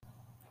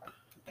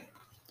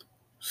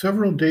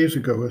Several days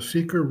ago, a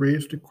seeker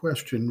raised a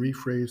question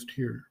rephrased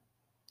here.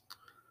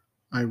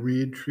 I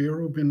read Sri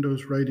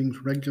Aurobindo's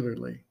writings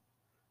regularly,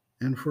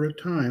 and for a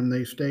time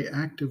they stay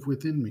active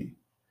within me,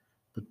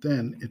 but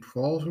then it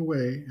falls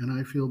away and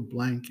I feel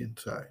blank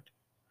inside.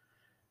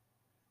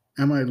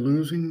 Am I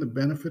losing the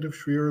benefit of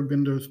Sri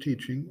Aurobindo's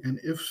teaching? And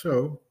if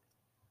so,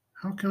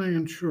 how can I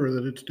ensure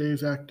that it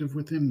stays active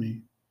within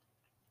me?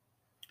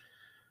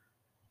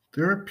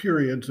 There are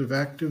periods of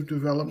active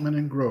development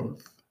and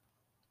growth,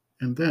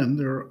 and then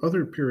there are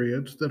other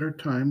periods that are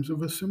times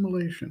of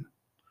assimilation.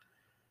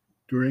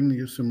 During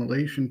the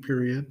assimilation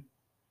period,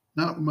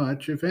 not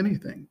much, if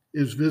anything,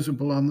 is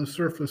visible on the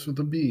surface of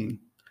the being,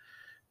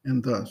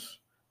 and thus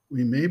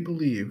we may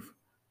believe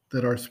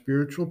that our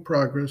spiritual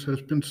progress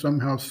has been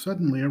somehow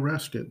suddenly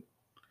arrested.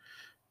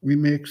 We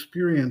may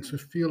experience a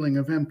feeling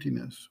of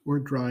emptiness or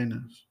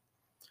dryness.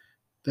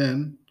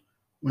 Then,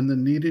 when the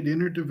needed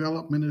inner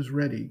development is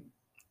ready,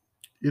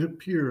 it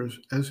appears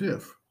as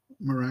if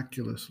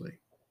miraculously.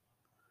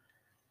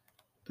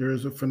 There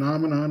is a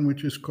phenomenon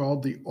which is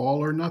called the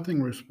all or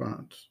nothing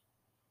response.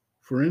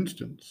 For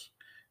instance,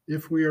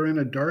 if we are in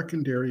a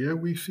darkened area,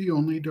 we see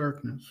only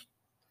darkness.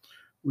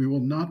 We will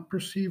not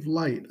perceive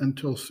light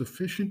until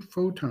sufficient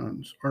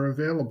photons are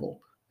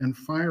available and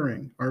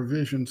firing our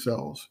vision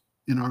cells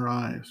in our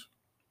eyes.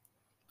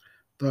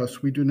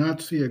 Thus, we do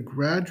not see a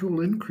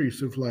gradual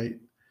increase of light,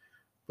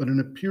 but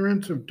an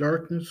appearance of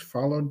darkness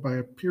followed by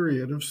a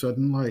period of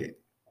sudden light.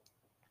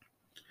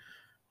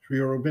 Sri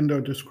Aurobindo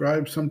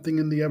describes something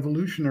in the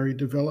evolutionary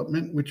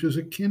development which is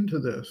akin to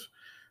this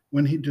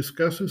when he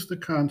discusses the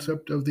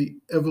concept of the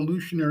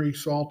evolutionary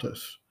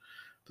saltus,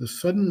 the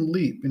sudden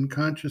leap in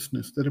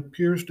consciousness that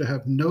appears to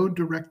have no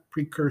direct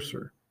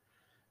precursor,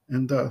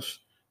 and thus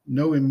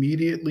no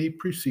immediately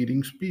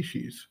preceding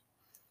species.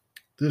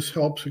 This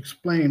helps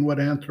explain what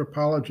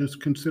anthropologists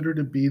consider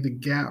to be the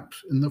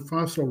gaps in the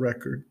fossil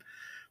record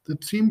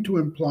that seem to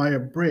imply a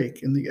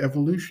break in the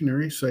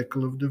evolutionary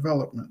cycle of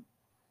development.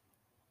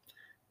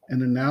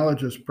 An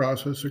analogous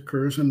process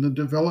occurs in the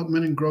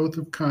development and growth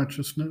of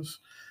consciousness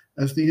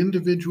as the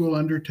individual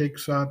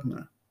undertakes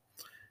sadhana.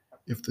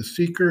 If the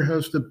seeker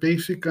has the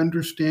basic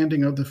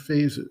understanding of the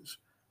phases,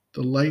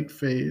 the light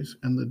phase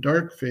and the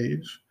dark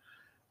phase,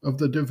 of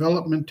the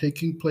development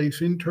taking place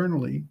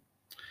internally,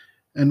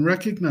 and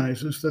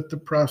recognizes that the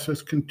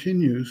process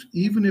continues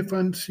even if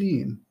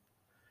unseen,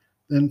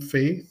 then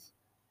faith,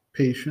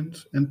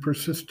 patience, and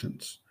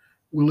persistence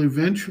will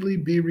eventually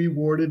be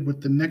rewarded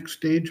with the next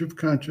stage of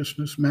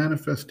consciousness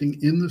manifesting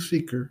in the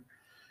seeker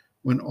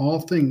when all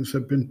things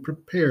have been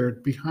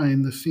prepared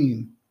behind the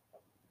scene.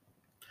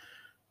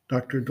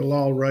 Dr.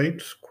 Dalal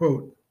writes,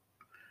 quote,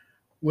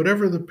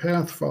 whatever the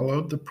path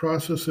followed, the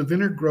process of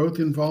inner growth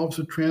involves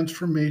a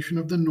transformation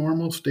of the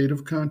normal state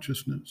of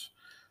consciousness,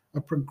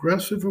 a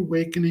progressive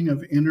awakening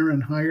of inner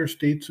and higher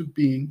states of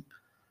being,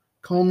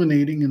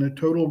 culminating in a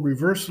total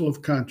reversal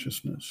of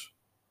consciousness,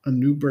 a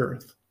new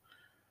birth.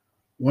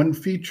 One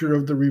feature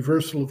of the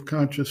reversal of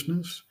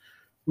consciousness,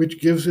 which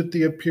gives it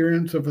the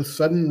appearance of a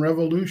sudden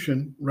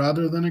revolution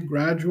rather than a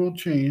gradual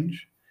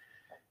change,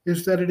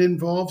 is that it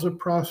involves a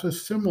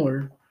process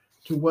similar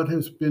to what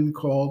has been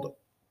called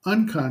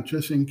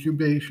unconscious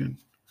incubation.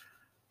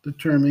 The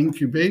term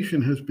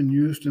incubation has been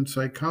used in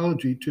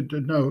psychology to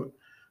denote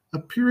a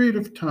period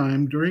of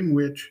time during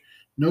which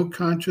no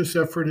conscious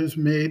effort is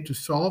made to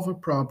solve a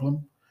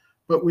problem,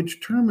 but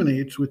which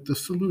terminates with the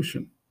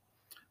solution.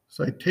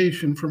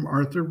 Citation from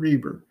Arthur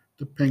Reber,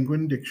 The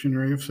Penguin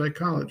Dictionary of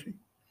Psychology.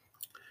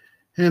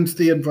 Hence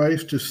the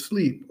advice to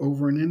sleep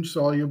over an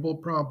insoluble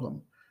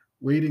problem,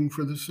 waiting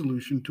for the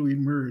solution to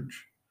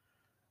emerge.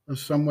 A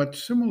somewhat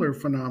similar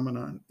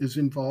phenomenon is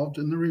involved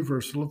in the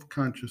reversal of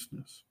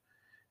consciousness.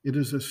 It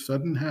is a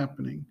sudden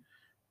happening,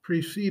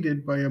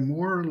 preceded by a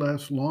more or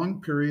less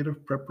long period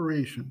of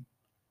preparation,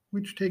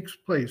 which takes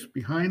place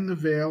behind the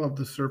veil of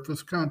the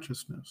surface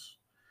consciousness,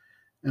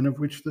 and of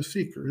which the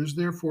seeker is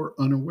therefore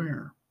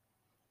unaware.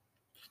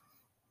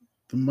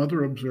 The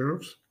mother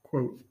observes,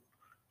 quote,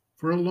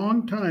 for a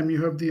long time you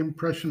have the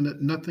impression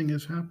that nothing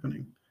is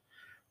happening,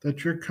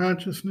 that your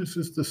consciousness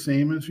is the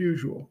same as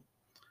usual.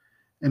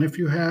 And if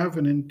you have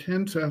an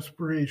intense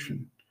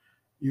aspiration,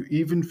 you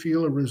even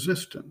feel a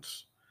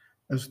resistance,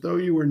 as though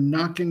you were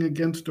knocking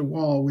against a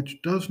wall which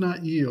does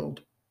not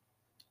yield.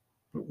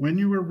 But when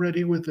you are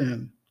ready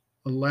within,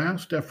 a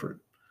last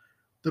effort,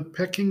 the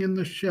pecking in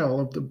the shell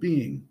of the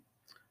being,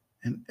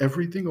 and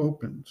everything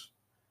opens,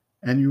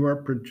 and you are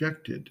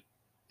projected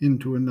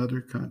into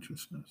another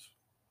consciousness.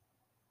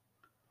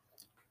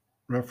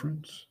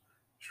 Reference,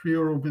 Sri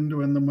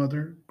Aurobindo and the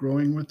Mother,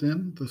 Growing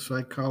Within, The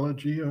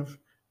Psychology of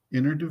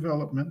Inner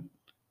Development,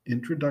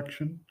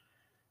 Introduction,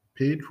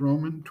 page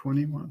Roman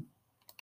 21.